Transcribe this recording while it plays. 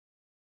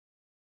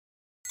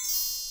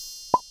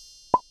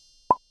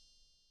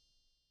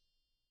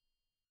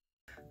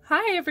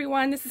Hi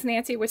everyone, this is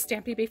Nancy with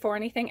Stampy Before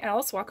Anything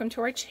Else. Welcome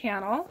to our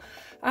channel.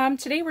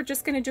 Today we're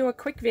just going to do a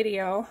quick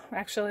video,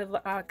 actually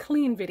a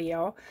clean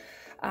video,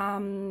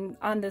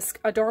 on this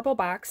adorable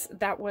box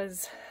that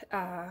was,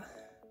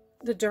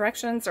 the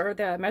directions or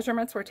the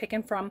measurements were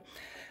taken from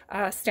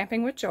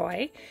Stamping with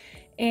Joy.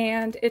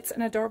 And it's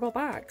an adorable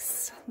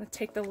box. Let's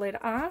take the lid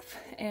off,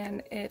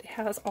 and it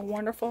has a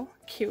wonderful,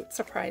 cute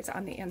surprise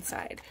on the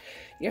inside.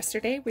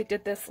 Yesterday we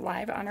did this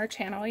live on our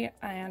channel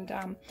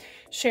and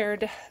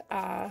shared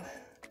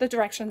the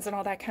directions and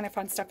all that kind of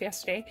fun stuff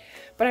yesterday.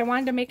 But I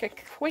wanted to make a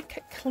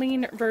quick,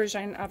 clean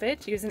version of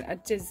it using a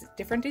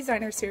different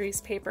designer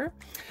series paper.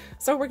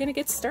 So we're going to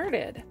get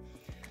started.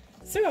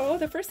 So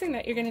the first thing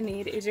that you're going to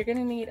need is you're going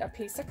to need a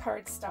piece of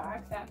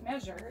cardstock that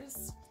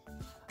measures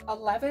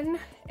 11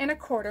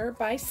 1/4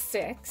 by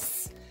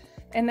 6,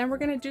 and then we're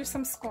going to do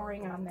some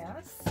scoring on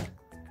this.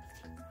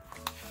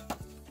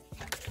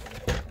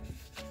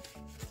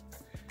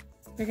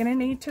 You're going to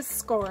need to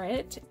score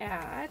it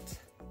at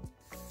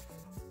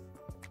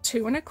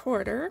 2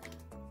 1/4,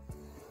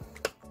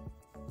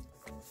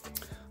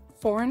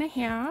 4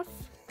 1/2,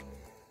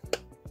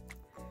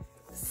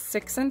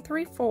 6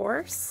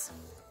 3/4,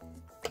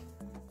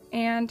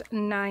 and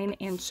 9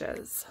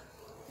 inches.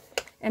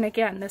 And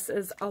again, this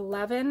is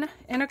 11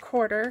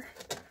 1/4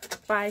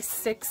 by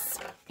 6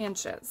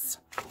 inches.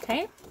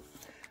 Okay,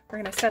 we're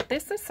going to set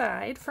this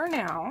aside for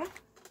now.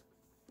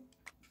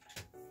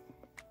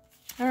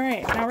 All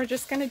right, now we're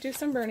just going to do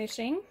some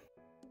burnishing.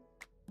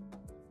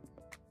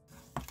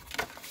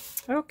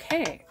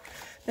 Okay,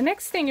 the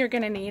next thing you're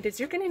going to need is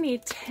you're going to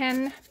need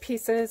 10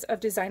 pieces of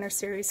designer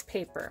series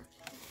paper.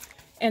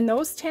 And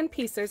those 10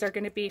 pieces are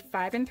going to be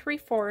 5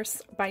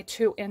 3/4 by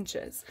 2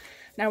 inches.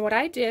 Now what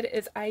I did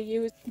is I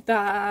used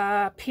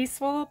the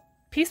Peaceful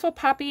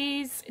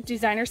Poppies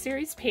designer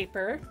series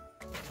paper.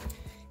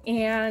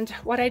 And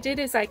what I did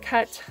is I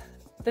cut,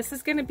 this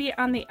is going to be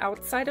on the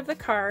outside of the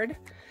card,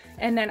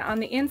 and then on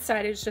the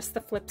inside is just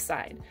the flip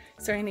side.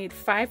 So I need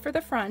 5 for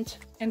the front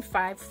and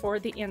 5 for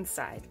the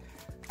inside.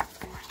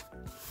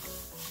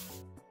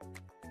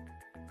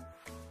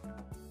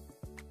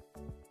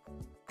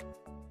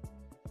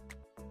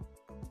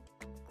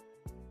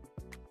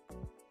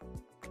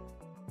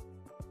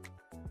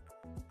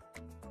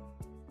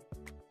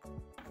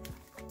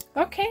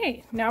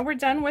 Okay, now we're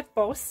done with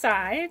both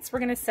sides. We're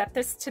going to set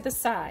this to the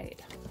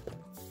side.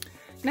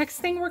 Next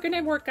thing we're going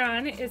to work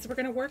on is we're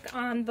going to work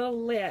on the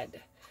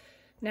lid.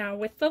 Now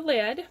with the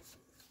lid,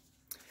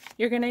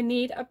 you're going to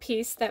need a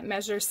piece that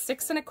measures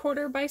 6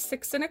 1/4 by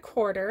 6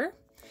 1/4,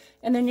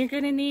 and then you're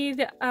going to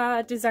need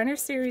a designer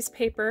series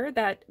paper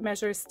that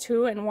measures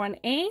 2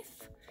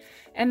 1/8,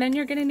 and then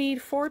you're going to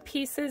need 4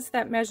 pieces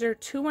that measure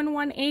 2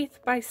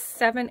 1/8 by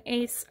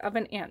 7/8 of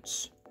an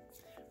inch.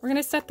 We're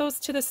going to set those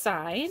to the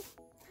side.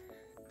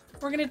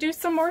 We're going to do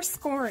some more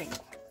scoring.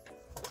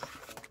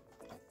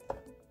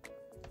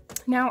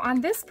 Now on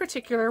this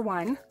particular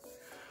one,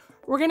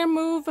 we're going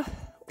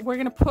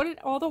to put it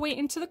all the way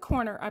into the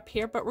corner up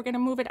here, but we're going to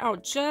move it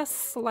out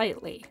just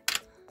slightly.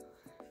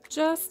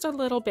 Just a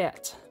little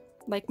bit.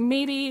 Like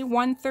maybe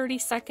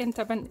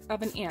 1/32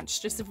 of an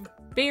inch. Just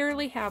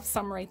barely have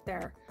some right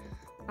there.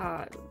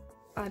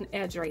 An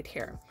edge right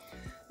here.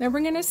 Then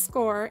we're going to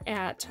score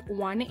at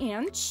 1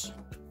 inch.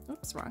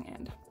 Oops, wrong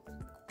end.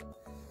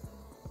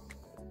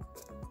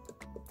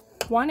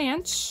 1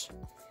 inch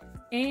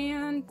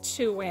and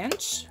 2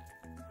 inch,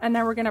 and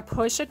then we're going to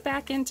push it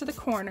back into the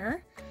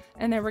corner,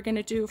 and then we're going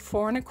to do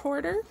 4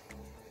 1/4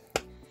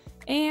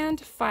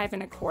 and 5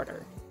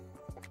 1/4.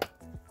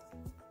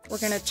 We're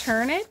going to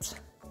turn it,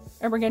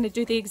 and we're going to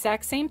do the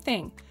exact same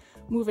thing.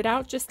 Move it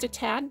out just a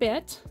tad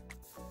bit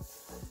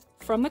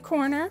from the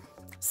corner,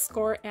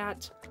 score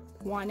at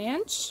 1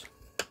 inch,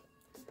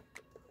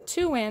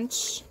 2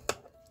 inch,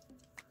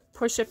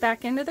 push it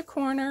back into the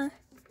corner,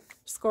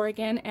 score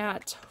again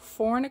at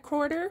 4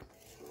 1/4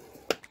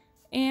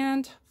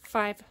 and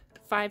 5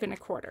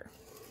 1/4.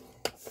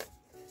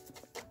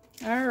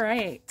 All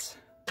right.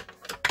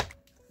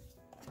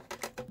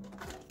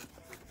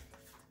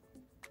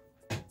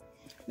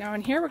 Now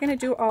in here we're going to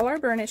do all our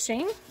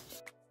burnishing.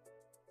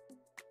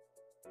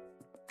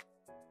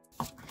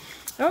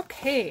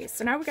 Okay,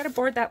 so now we've got a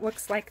board that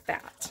looks like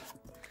that.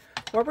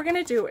 What we're going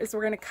to do is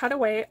we're going to cut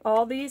away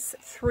all these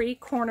 3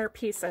 corner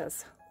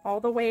pieces all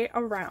the way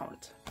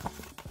around.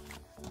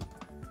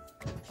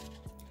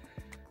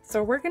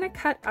 So we're going to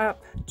cut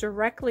up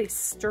directly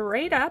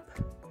straight up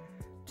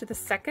to the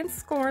second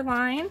score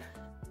line,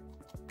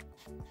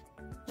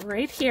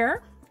 right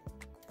here,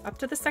 up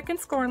to the second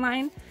score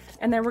line,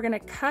 and then we're going to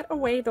cut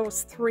away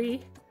those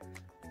 3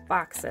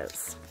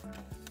 boxes.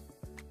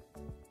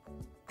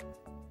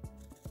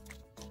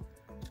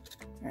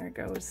 There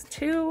goes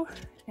 2,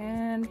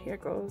 and here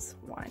goes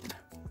 1.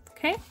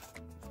 Okay,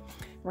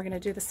 we're going to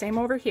do the same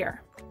over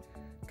here.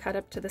 Cut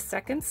up to the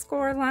second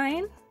score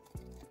line,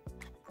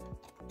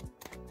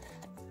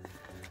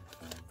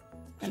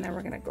 and then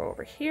we're going to go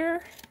over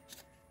here,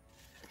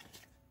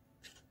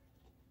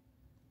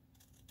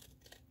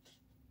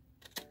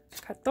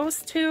 cut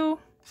those 2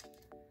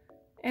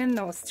 and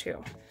those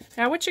 2.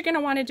 Now what you're going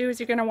to want to do is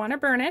you're going to want to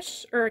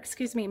burnish, or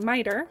excuse me,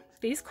 miter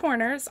these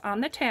corners on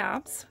the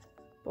tabs,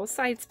 both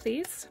sides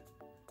please.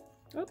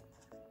 Oop.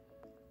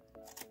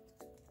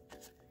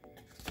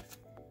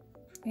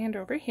 And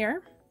over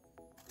here.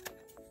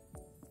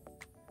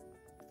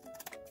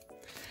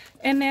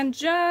 And then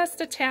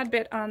just a tad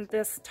bit on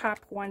this top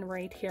one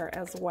right here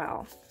as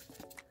well.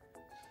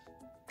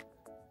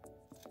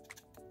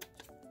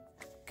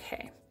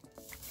 Okay.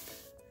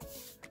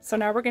 So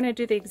now we're going to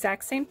do the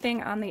exact same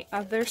thing on the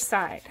other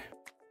side.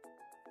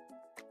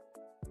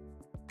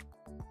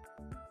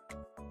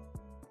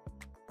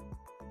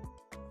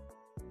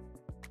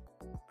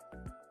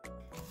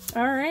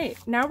 All right,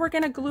 now we're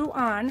going to glue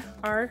on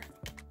our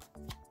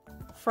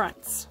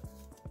fronts.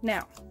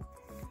 Now,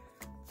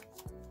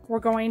 we're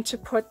going to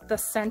put the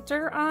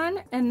center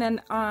on, and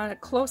then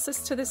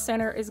closest to the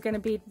center is going to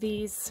be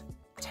these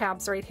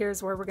tabs right here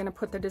is where we're going to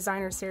put the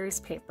designer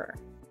series paper.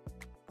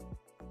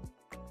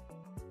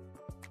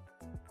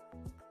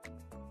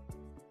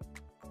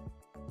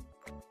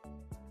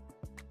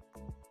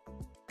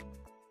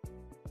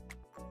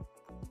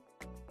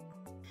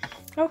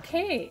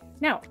 Okay,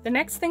 now the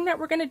next thing that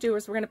we're going to do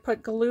is we're going to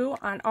put glue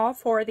on all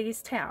 4 of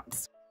these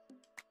tabs.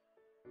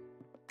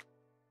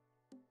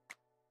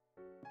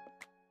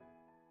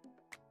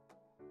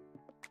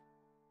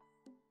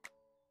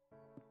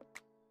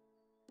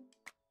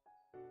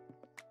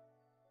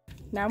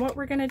 Now what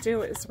we're going to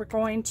do is we're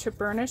going to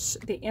burnish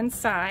the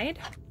inside.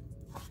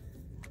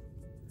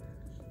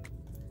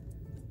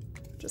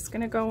 Just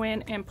going to go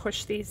in and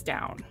push these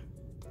down.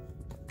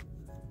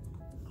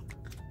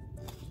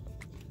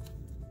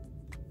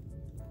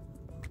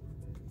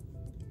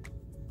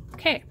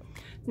 Okay,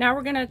 now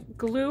we're going to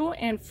glue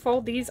and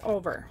fold these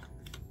over.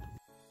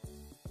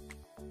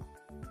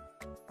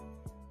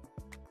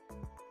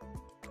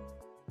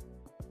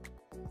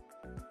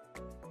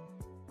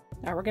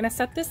 Now we're going to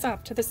set this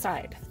off to the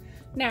side.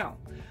 Now,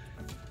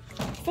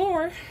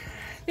 for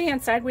the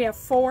inside, we have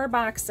 4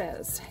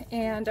 boxes,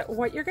 and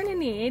what you're going to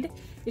need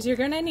is you're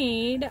going to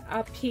need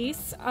a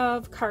piece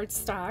of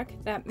cardstock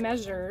that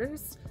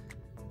measures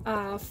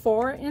 4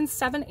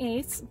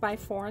 7/8 by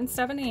 4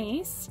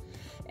 7/8,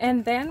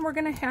 and then we're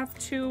going to have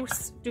to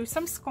do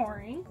some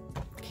scoring.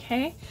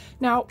 Okay,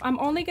 now I'm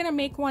only going to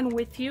make one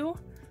with you.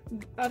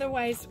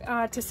 Otherwise,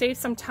 to save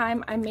some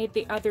time, I made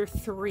the other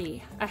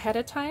 3 ahead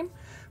of time,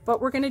 but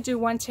we're going to do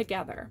one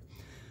together.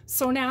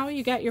 So now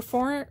you got your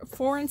 4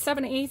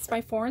 7/8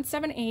 by 4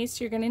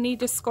 7/8. You're going to need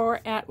to score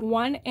at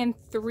 1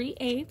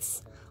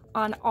 3/8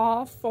 on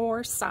all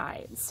 4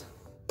 sides.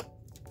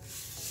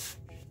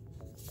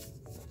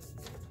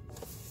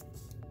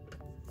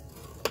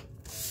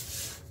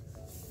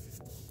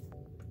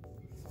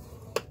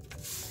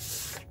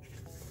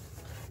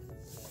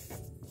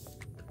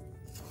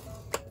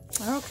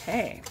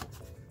 Okay.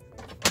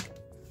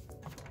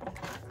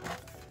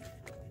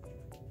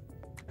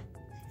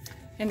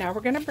 And now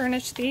we're going to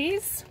burnish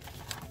these.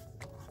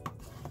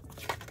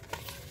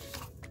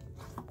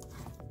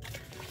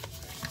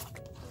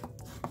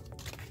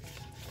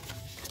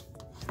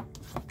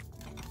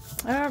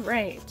 All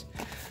right.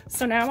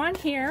 So now on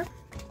here,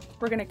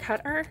 we're going to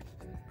cut our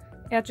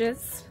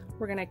edges.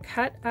 We're going to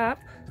cut up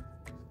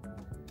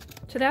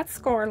to that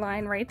score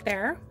line right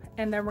there,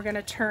 and then we're going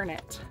to turn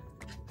it.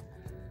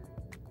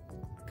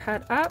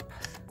 Cut up,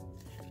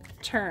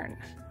 turn.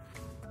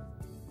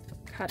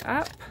 Cut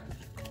up,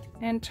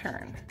 and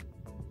turn.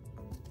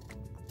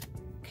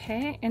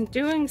 Okay, in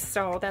doing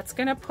so, that's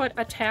going to put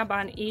a tab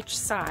on each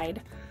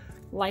side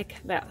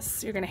like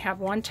this. You're going to have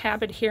one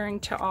tab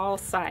adhering to all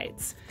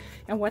sides.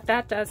 And what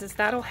that does is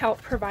that'll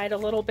help provide a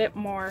little bit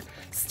more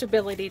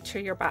stability to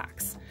your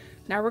box.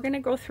 Now we're going to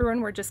go through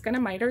and we're just going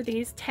to miter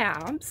these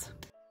tabs.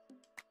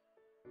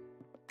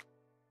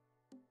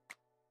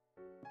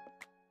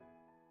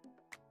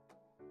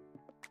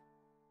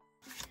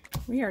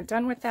 We are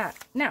done with that.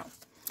 Now,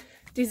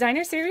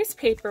 designer series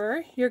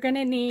paper, you're going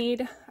to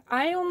need,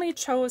 I only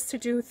chose to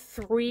do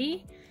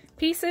 3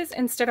 pieces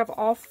instead of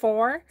all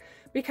 4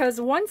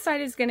 because one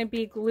side is going to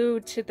be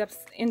glued to the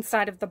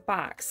inside of the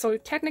box. So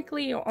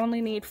technically you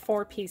only need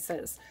 4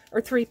 pieces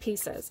or 3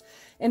 pieces.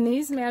 And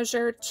these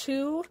measure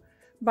 2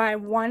 by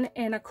 1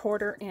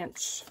 1/4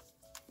 inch.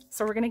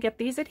 So we're going to get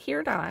these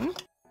adhered on.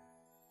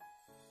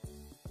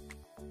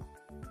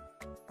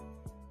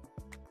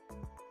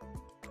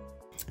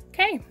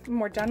 Okay, and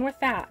we're done with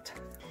that.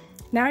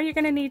 Now you're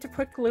going to need to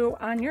put glue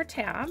on your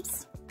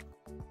tabs.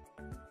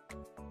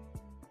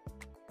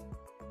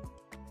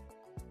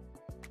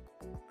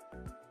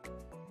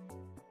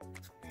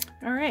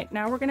 All right,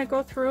 now we're going to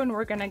go through and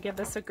we're going to give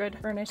this a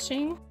good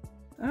burnishing.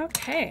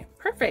 Okay,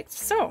 perfect.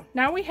 So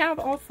now we have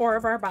all 4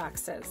 of our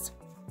boxes.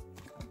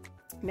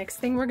 Next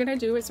thing we're going to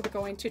do is we're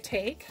going to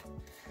take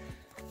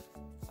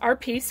our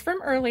piece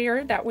from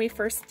earlier that we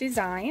first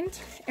designed,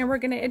 and we're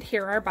going to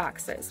adhere our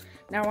boxes.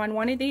 Now on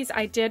one of these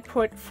I did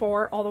put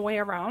 4 all the way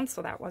around,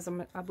 so that was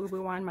a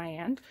boo-boo on my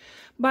end.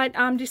 But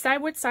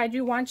decide what side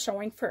you want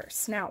showing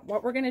first. Now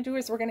what we're going to do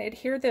is we're going to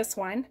adhere this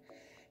one,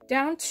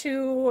 down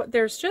to,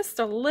 there's just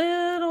a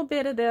little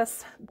bit of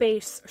this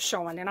base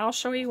showing, and I'll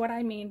show you what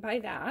I mean by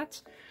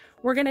that.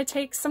 We're going to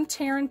take some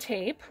tear and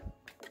tape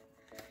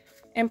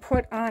and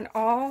put on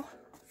all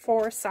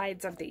 4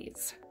 sides of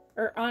these,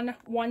 or on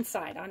one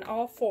side, on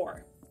all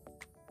 4.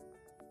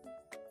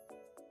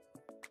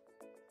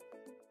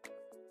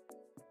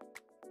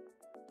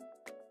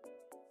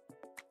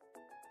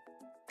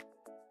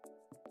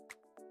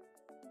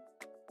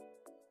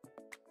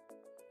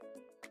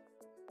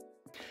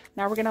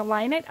 Now we're going to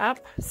line it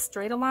up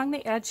straight along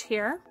the edge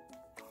here.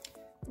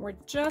 We're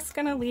just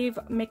going to leave,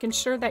 making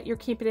sure that you're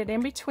keeping it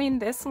in between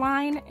this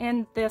line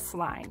and this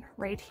line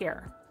right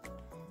here.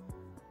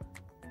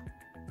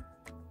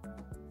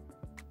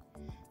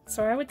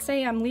 So I would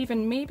say I'm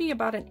leaving maybe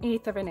about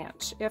 1/8 of an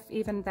inch, if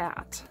even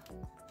that,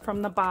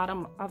 from the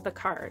bottom of the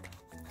card.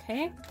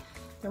 Okay,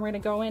 then we're going to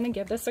go in and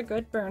give this a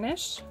good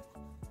burnish.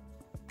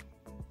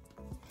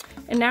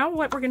 And now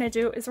what we're going to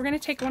do is we're going to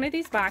take one of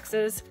these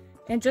boxes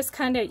and just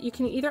kind of, you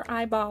can either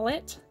eyeball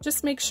it,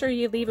 just make sure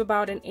you leave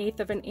about 1/8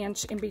 of an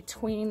inch in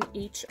between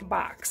each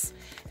box.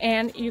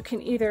 And you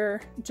can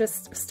either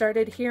just start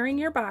adhering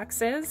your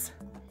boxes,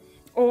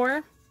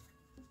 or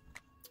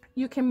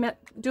you can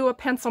do a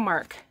pencil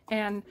mark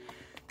and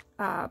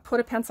put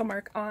a pencil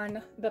mark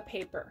on the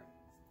paper.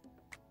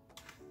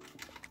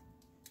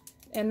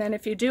 And then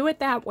if you do it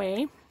that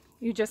way,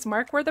 you just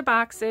mark where the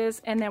box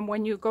is, and then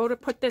when you go to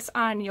put this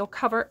on, you'll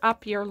cover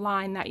up your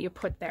line that you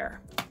put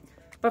there.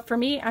 But for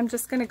me, I'm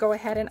just going to go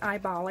ahead and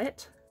eyeball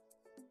it.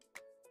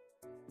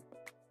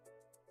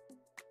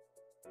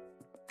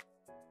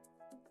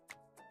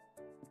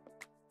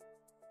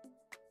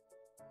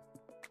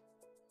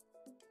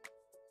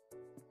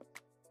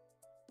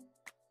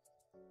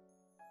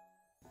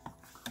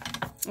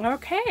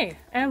 Okay,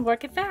 and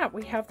look at that.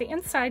 We have the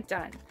inside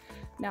done.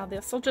 Now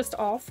this will just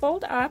all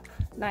fold up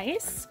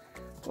nice,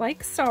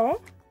 like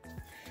so.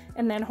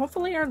 And then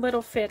hopefully our lid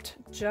will fit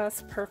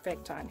just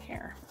perfect on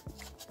here.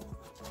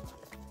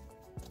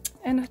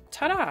 And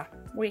ta-da,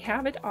 we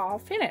have it all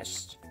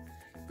finished.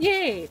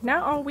 Yay!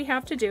 Now all we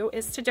have to do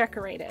is to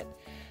decorate it.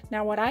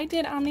 Now what I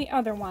did on the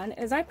other one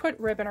is I put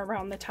ribbon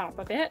around the top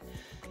of it,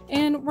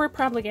 and we're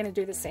probably going to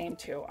do the same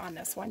too on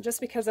this one, just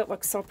because it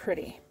looks so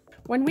pretty.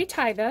 When we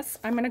tie this,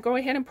 I'm going to go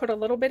ahead and put a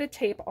little bit of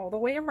tape all the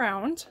way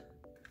around.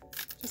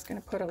 Just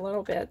going to put a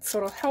little bit so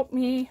it'll help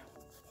me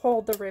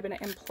hold the ribbon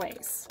in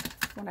place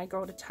when I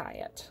go to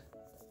tie it.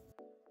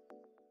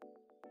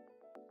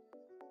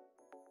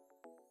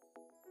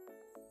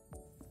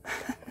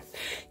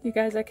 You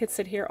guys, I could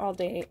sit here all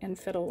day and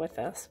fiddle with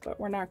this, but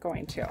we're not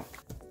going to.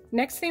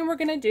 Next thing we're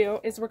going to do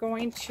is we're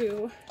going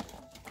to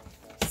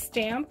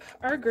stamp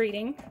our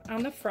greeting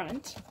on the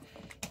front.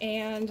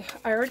 And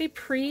I already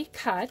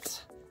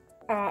pre-cut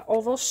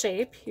oval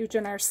shape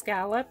using our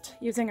scalloped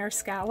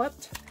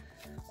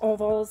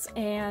ovals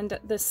and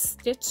the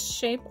stitch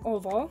shape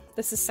oval.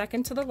 This is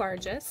second to the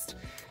largest.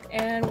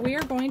 And we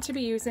are going to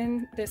be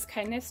using this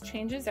Kindness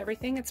Changes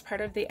Everything. It's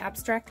part of the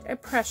Abstract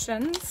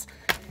Impressions.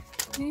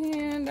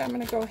 And I'm going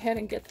to go ahead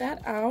and get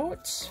that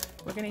out.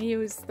 We're going to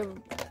use the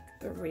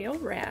real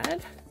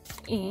red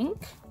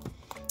ink.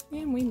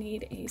 And we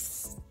need a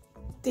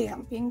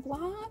stamping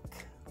block.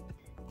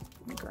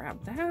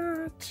 Grab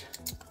that.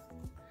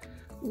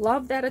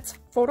 Love that it's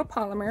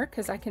photopolymer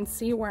because I can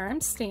see where I'm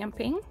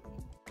stamping.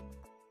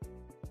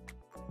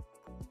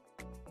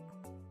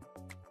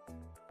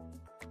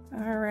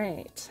 All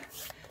right.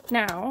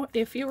 Now,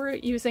 if you were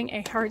using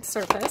a hard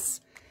surface,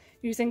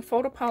 using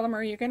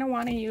photopolymer, you're going to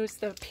want to use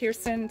the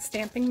Pearson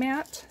stamping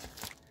mat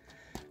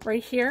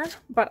right here,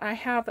 but I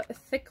have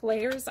thick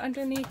layers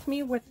underneath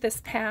me with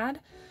this pad,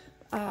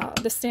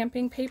 the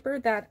stamping paper,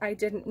 that I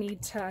didn't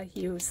need to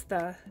use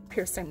the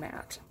Pearson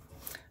mat.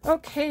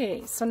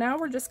 Okay, so now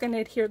we're just going to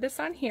adhere this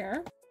on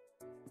here.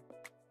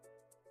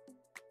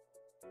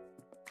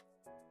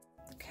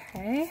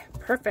 Okay,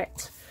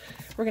 perfect.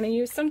 We're going to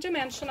use some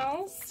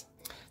dimensionals.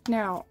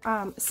 Now,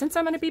 since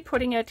I'm going to be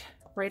putting it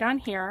right on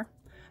here,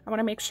 I want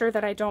to make sure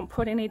that I don't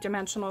put any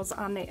dimensionals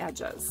on the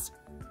edges.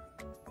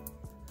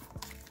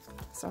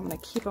 So I'm going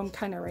to keep them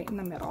kind of right in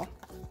the middle.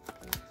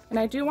 And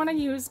I do want to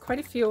use quite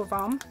a few of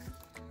them,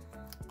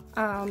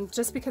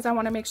 just because I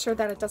want to make sure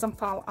that it doesn't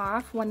fall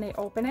off when they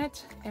open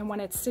it and when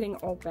it's sitting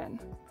open.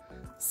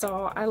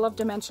 So I love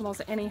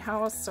dimensionals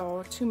anyhow,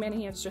 so too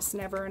many is just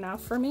never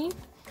enough for me.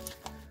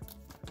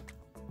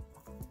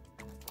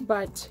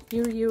 But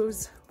you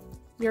use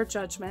your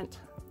judgment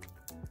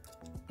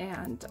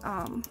and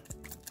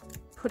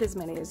put as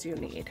many as you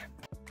need.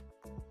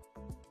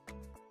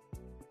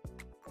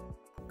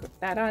 Put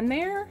that on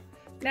there.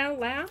 Now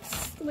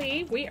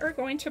lastly, we are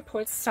going to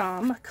put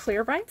some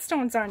clear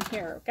rhinestones on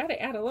here. Got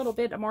to add a little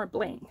bit more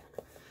bling.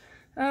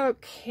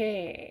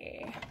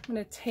 Okay, I'm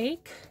going to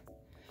take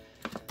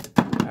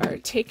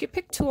your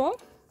pick tool.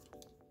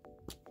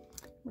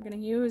 We're going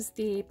to use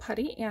the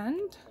putty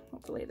end.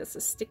 Hopefully this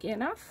is sticky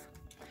enough.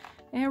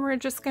 And we're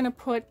just going to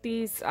put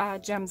these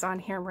gems on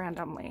here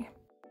randomly.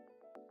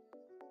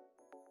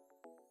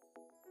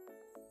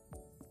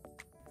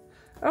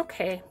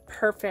 Okay,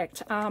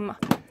 perfect.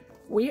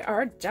 we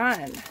are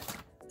done.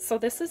 So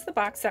this is the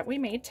box that we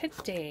made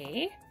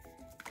today.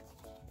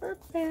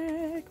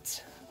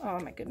 Perfect. Oh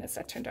my goodness,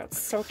 that turned out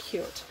so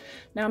cute.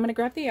 Now I'm going to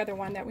grab the other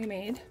one that we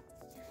made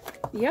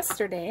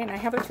yesterday, and I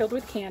have it filled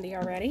with candy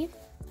already.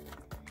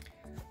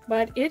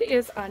 But it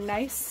is a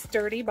nice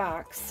sturdy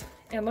box.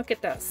 And look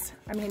at this.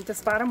 I mean,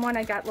 this bottom one,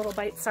 I got little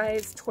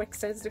bite-sized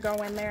Twixes to go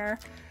in there.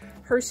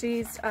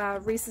 Hershey's,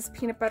 Reese's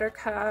Peanut Butter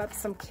Cups,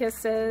 some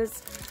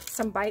Kisses,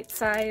 some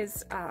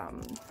bite-sized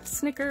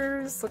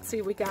Snickers. Let's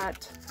see, we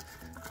got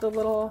the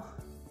little,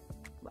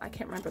 I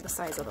can't remember the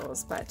size of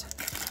those, but,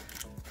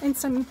 and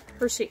some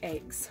Hershey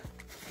eggs.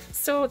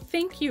 So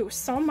thank you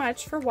so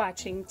much for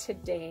watching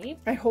today.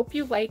 I hope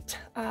you liked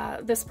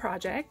this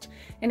project,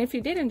 and if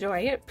you did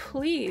enjoy it,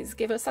 please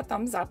give us a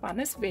thumbs up on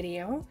this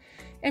video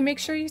and make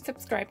sure you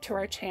subscribe to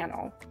our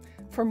channel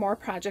for more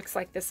projects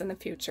like this in the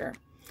future.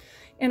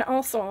 And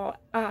also,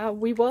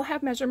 we will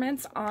have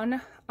measurements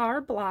on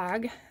our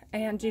blog,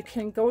 and you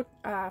can go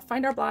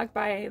find our blog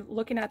by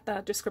looking at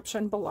the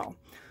description below.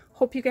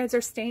 Hope you guys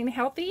are staying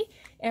healthy,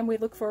 and we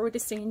look forward to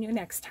seeing you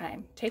next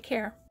time. Take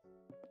care.